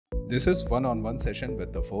This is one-on-one session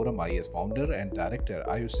with the Forum IAS founder and director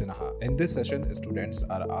𝐘𝐨𝐬𝐬. In this session, students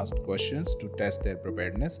are asked questions to test their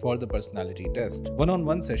preparedness for the personality test.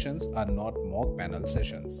 One-on-one sessions are not mock panel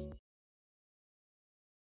sessions.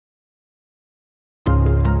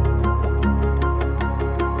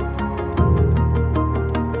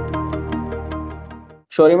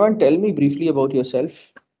 Saurya Man, tell me briefly about yourself.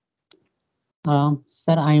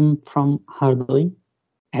 Sir, I'm from Hardoi.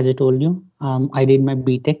 As I told you, I did my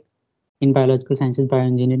BTech in Biological Science and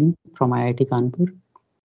Bioengineering from IIT Kanpur.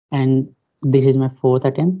 And this is my fourth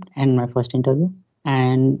attempt and my first interview.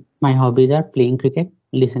 And my hobbies are playing cricket,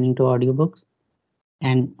 listening to audiobooks,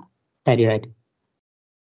 and diary writing.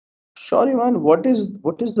 Saurya Man, what is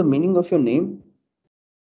the meaning of your name?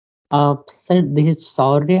 Sir, this is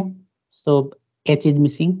Saurya. So H is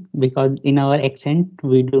missing because in our accent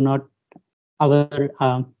we do not our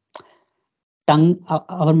tongue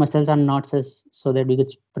our muscles are not so that we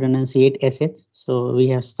could pronunciate sh, so we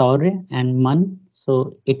have saurya and man,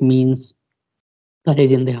 so it means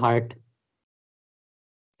courage in the heart.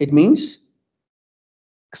 It means?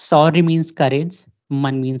 Saurya means courage,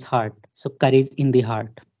 man means heart, so courage in the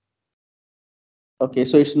heart. Okay,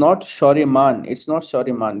 so it's not Saurya Man, it's not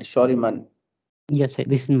Saurya Man, it's Saurya Man. Yes sir,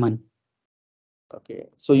 this is man. Okay,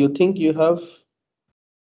 so you think you have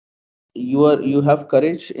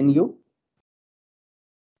courage in you?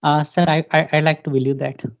 Sir, I like to believe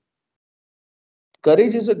that.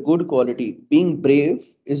 Courage is a good quality. Being brave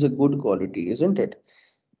is a good quality, isn't it?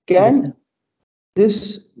 Yes, Can sir.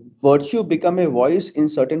 this virtue become a voice in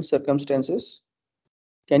certain circumstances?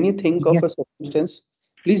 Can you think of Yes. a circumstance?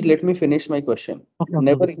 Please let me finish my question. Okay,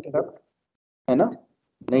 Never okay. interrupt. है ना?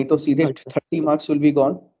 नहीं तो सीधे Sorry, sir. 30 marks will be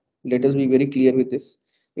gone. Let us be very clear with this.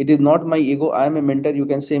 It is not my ego. I am a mentor. You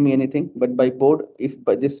can say me anything. But by board, if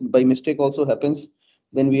by mistake also happens,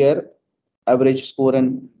 then we are average score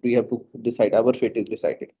and we have to decide. Our fate is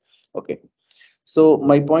decided. Okay. So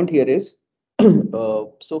my point here is,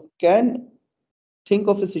 so can think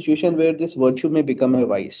of a situation where this virtue may become a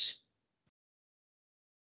vice.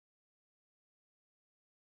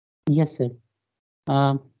 Yes sir.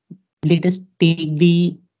 Let us take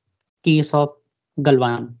the case of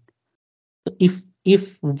Galwan. So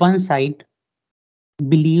if one side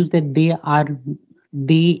believes that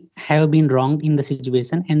they have been wronged in the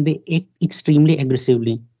situation and they act extremely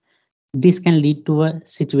aggressively, this can lead to a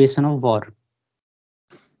situation of war.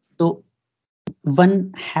 So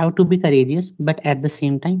one have to be courageous, but at the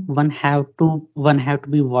same time one have to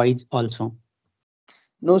be wise also.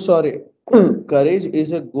 No, sorry. Courage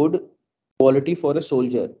is a good quality for a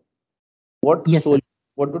soldier. What Yes sir. soldier?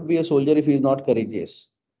 What would be a soldier if he is not courageous?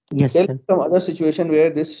 Yes Tell sir. me some other situation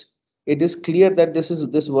where it is clear that this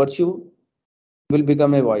virtue will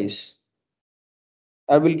become a vice.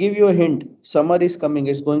 I will give you a hint. Summer is coming.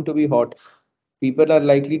 It's going to be hot. People are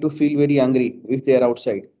likely to feel very angry if they are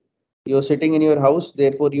outside. You're sitting in your house,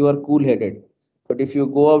 therefore you are cool-headed. But if you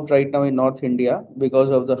go out right now in North India, because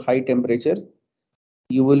of the high temperature,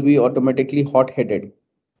 you will be automatically hot-headed.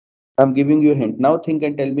 I'm giving you a hint. Now think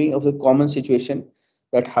and tell me of the common situation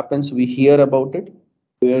that happens. We hear about it,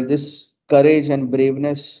 where this courage and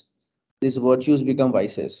braveness, these virtues become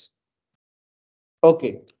vices.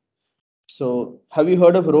 Okay. So have you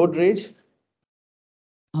heard of road rage?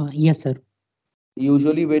 Yes sir.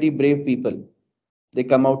 Usually very brave people. They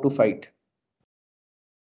come out to fight.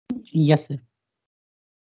 Yes sir.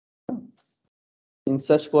 In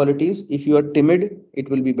such qualities, if you are timid, it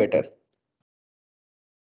will be better.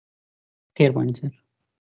 Fair point sir.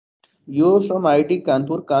 You're from IIT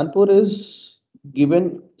Kanpur. Kanpur is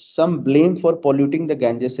given some blame for polluting the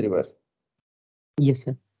Ganges River. Yes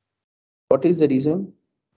sir. What is the reason?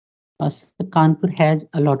 So Kanpur has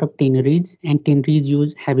a lot of tanneries, and tanneries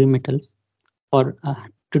use heavy metals for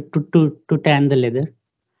to tan the leather,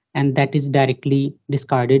 and that is directly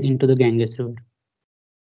discarded into the Ganges River.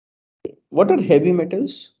 What are heavy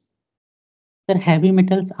metals? The heavy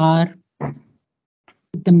metals are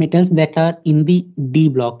the metals that are in the D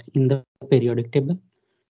block in the periodic table.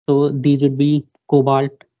 So these would be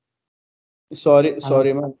cobalt. Sorry,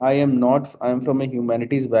 man. I am from a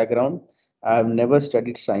humanities background. I have never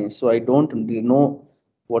studied science, so I don't know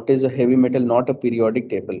what is a heavy metal, not a periodic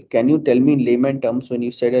table. Can you tell me in layman terms when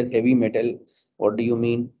you said a heavy metal, what do you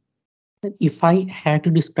mean? If I had to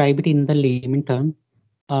describe it in the layman term,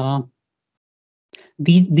 uh,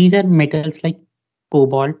 these are metals like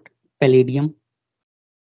cobalt, palladium,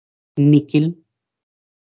 nickel.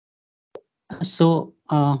 So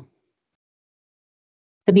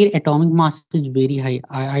their atomic mass is very high.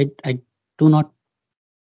 I do not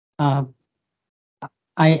uh,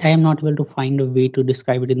 I am not able to find a way to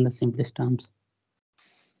describe it in the simplest terms.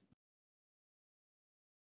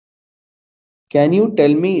 Can you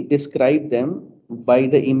tell me, describe them by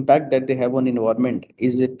the impact that they have on environment?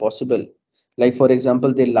 Is it possible? Like, for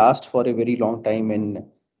example, they last for a very long time in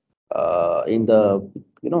the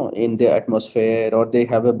in the atmosphere, or they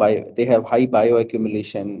have high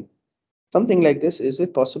bioaccumulation, something like this. Is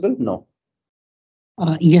it possible? No.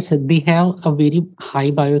 Yes, sir, they have a very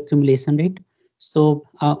high bioaccumulation rate. So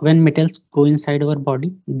when metals go inside our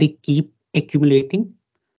body, they keep accumulating.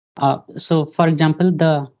 So for example,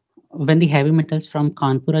 the when the heavy metals from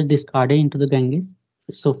Kanpur are discarded into the Ganges,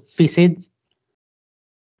 so fishes,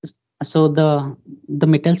 so the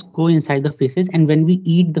metals go inside the fishes, and when we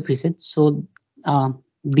eat the fishes, so uh,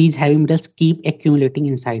 these heavy metals keep accumulating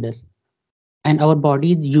inside us, and our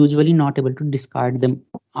body is usually not able to discard them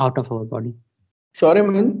out of our body. Sure,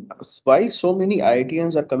 man. Why so many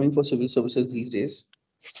IITians are coming for civil services these days?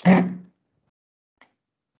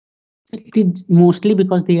 It is mostly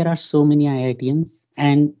because there are so many IITians,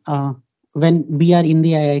 and when we are in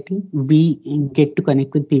the IIT, we get to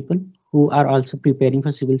connect with people who are also preparing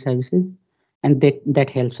for civil services, and that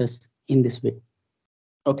helps us in this way.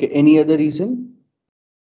 Okay, any other reason?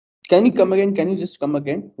 Can you come again? Can you just come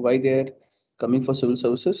again? Why they're coming for civil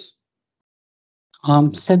services?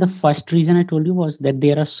 So the first reason I told you was that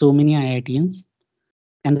there are so many IITians,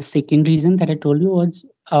 and the second reason that I told you was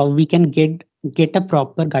we can get a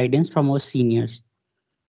proper guidance from our seniors,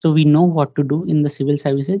 so we know what to do in the civil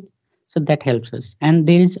services. So that helps us, and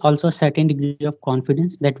there is also a certain degree of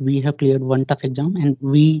confidence that we have cleared one tough exam, and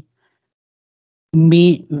we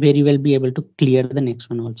may very well be able to clear the next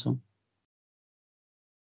one also.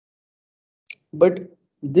 But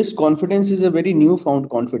this confidence is a very newfound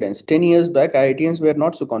confidence. 10 years back, IITians were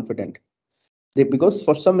not so confident. Because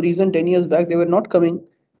for some reason, 10 years back, they were not coming.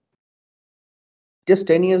 Just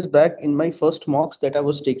 10 years back, in my first mocks that I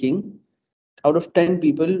was taking, out of 10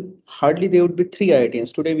 people, hardly there would be 3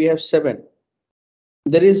 IITians. Today, we have 7.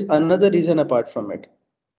 There is another reason apart from it.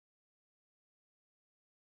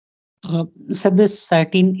 So there's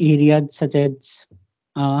certain areas such as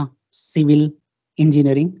civil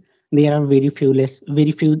engineering, there are very few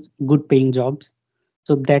good paying jobs.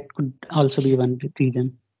 So that could also be one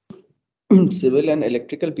reason. Civil and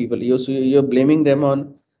electrical people, you're blaming them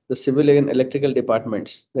on the civil and electrical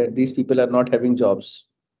departments, that these people are not having jobs.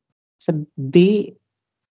 So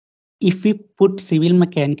if we put civil,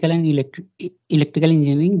 mechanical, and electrical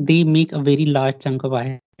engineering, they make a very large chunk of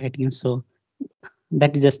IITians. So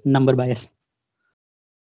that is just number bias.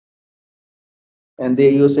 And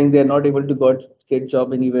you're saying they're not able to get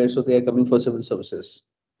job anywhere, so they are coming for civil services.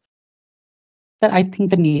 Sir, I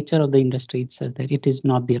think the nature of the industry itself that it is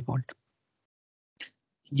not their fault.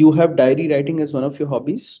 You have diary writing as one of your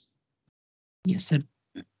hobbies. Yes, sir.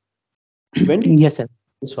 When did you Yes, sir. start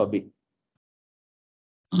this hobby?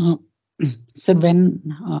 Uh, sir, when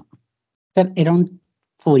sir, around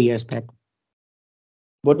 4 years back.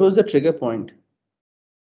 What was the trigger point?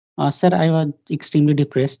 Sir, I was extremely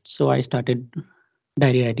depressed, so I started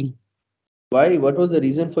diary writing. Why? What was the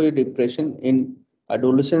reason for your depression in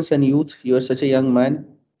adolescence and youth? You are such a young man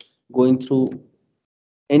going through.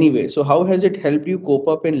 Anyway, so how has it helped you cope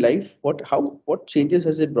up in life? What changes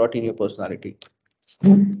has it brought in your personality?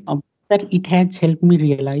 Sir, it has helped me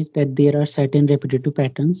realize that there are certain repetitive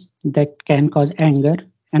patterns that can cause anger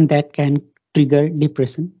and that can trigger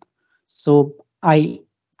depression. So I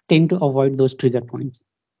tend to avoid those trigger points.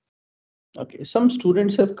 Okay, some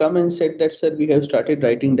students have come and said that, sir, we have started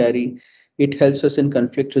writing diary. It helps us in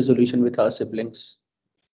conflict resolution with our siblings.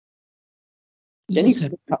 Can you Yes, sir.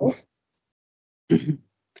 explain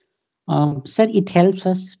how? Sir, it helps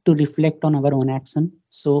us to reflect on our own action.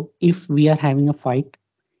 So if we are having a fight,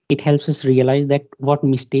 it helps us realize that what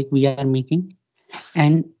mistake we are making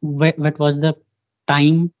and what was the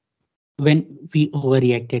time when we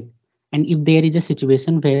overreacted. And if there is a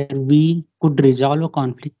situation where we could resolve a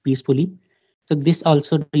conflict peacefully, so this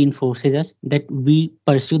also reinforces us that we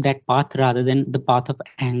pursue that path rather than the path of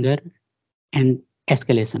anger and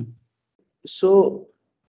escalation. So,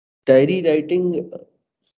 diary writing,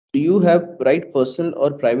 do you have write personal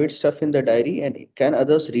or private stuff in the diary, and can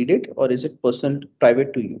others read it, or is it personal,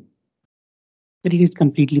 private to you? But it is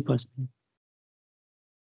completely personal.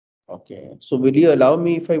 Okay. So, will you allow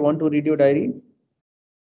me if I want to read your diary?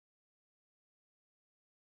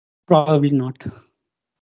 Probably not.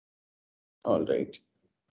 All right.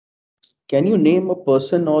 Can you name a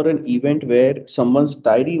person or an event where someone's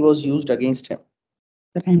diary was used against him?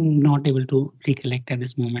 That I'm not able to recollect at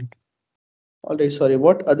this moment. All right. Sorry.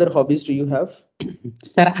 What other hobbies do you have?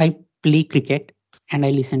 Sir, I play cricket and I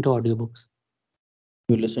listen to audiobooks.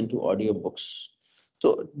 You listen to audiobooks.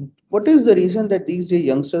 So, what is the reason that these days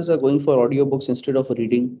youngsters are going for audiobooks instead of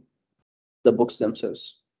reading? the books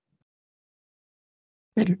themselves?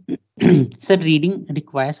 So reading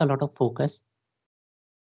requires a lot of focus,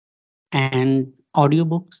 and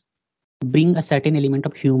audiobooks bring a certain element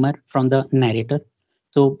of humor from the narrator.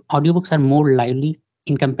 So audiobooks are more lively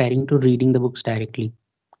in comparing to reading the books directly.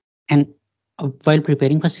 And while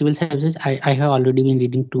preparing for civil services, I have already been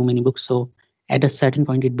reading too many books. So at a certain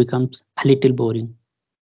point, it becomes a little boring.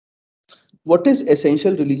 What is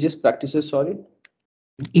essential religious practices? Sorry.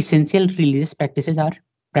 Essential religious practices are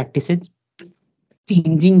practices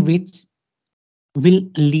changing which will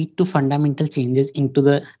lead to fundamental changes into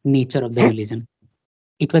the nature of the religion.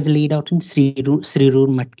 It was laid out in Srirur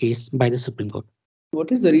Mutt case by the Supreme Court.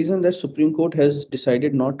 What is the reason that Supreme Court has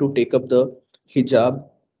decided not to take up the hijab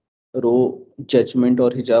row judgment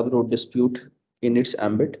or hijab row dispute in its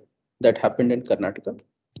ambit that happened in Karnataka?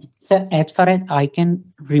 So as far as I can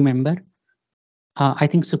remember, I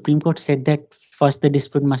think Supreme Court said that first the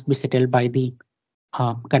dispute must be settled by the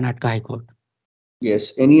Karnataka High Court.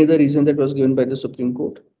 Yes. Any other reason that was given by the Supreme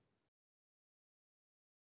Court?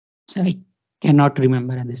 So I cannot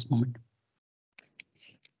remember at this moment.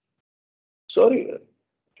 Sorry,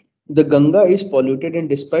 the Ganga is polluted, and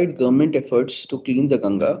despite government efforts to clean the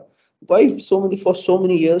Ganga, why for so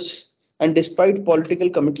many years, and despite political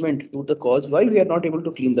commitment to the cause, why we are not able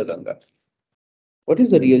to clean the Ganga? What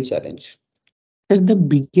is the real challenge? So the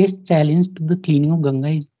biggest challenge to the cleaning of Ganga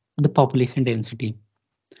is the population density.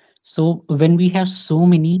 So when we have so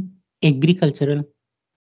many agricultural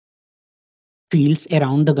fields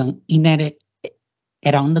around the Ganga,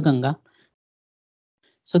 around the Ganga,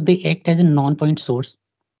 so they act as a non-point source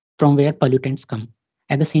from where pollutants come.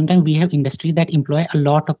 At the same time, we have industry that employ a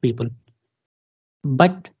lot of people,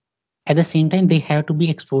 but at the same time, they have to be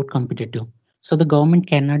export competitive. So the government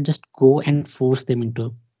cannot just go and force them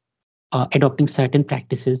into adopting certain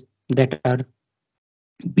practices that are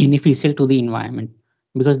beneficial to the environment,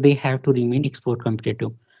 because they have to remain export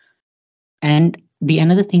competitive. And the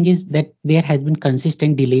another thing is that there has been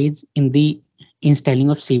consistent delays in the installing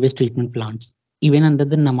of sewage treatment plants. Even under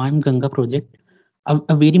the Namam Ganga project,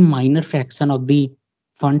 a very minor fraction of the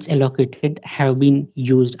funds allocated have been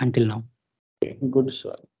used until now. Okay, good,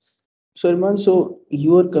 sir. So, Irman, so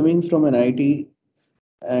you are coming from an IT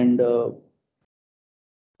and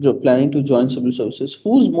you're planning to join civil services.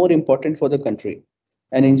 Who's more important for the country,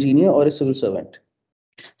 an engineer or a civil servant?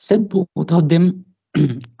 So both of them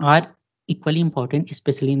are equally important,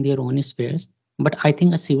 especially in their own spheres. But I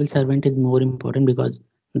think a civil servant is more important because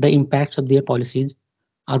the impacts of their policies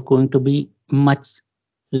are going to be much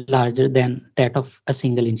larger than that of a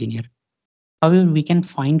single engineer. However, we can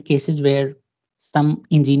find cases where some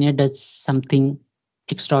engineer does something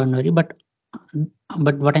extraordinary, but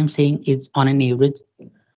what I'm saying is on an average,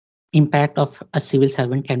 impact of a civil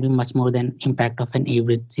servant can be much more than impact of an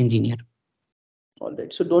average engineer. All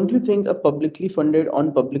right. So, don't you think a publicly funded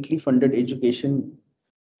education,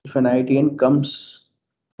 if an IITN comes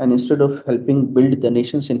and instead of helping build the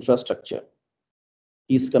nation's infrastructure,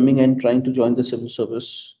 he's coming and trying to join the civil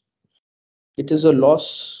service, it is a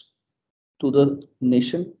loss to the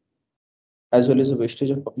nation as well as a wastage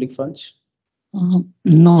of public funds?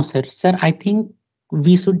 No, sir. Sir, I think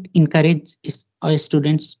we should encourage our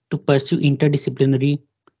students to pursue interdisciplinary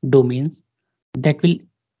domains that will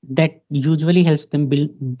that usually helps them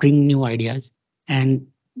bring new ideas, and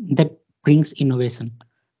that brings innovation.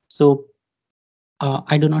 So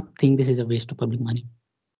I do not think this is a waste of public money.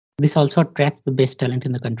 This also attracts the best talent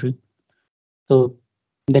in the country. So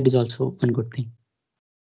that is also one good thing.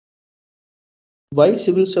 Why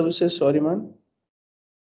civil services, sorry, man?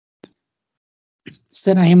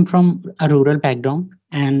 Sir, I am from a rural background,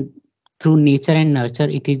 and through nature and nurture,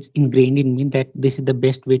 it is ingrained in me that this is the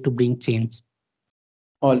best way to bring change.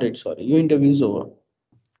 All right, sorry. Your interview is over.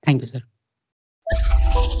 Thank you, sir.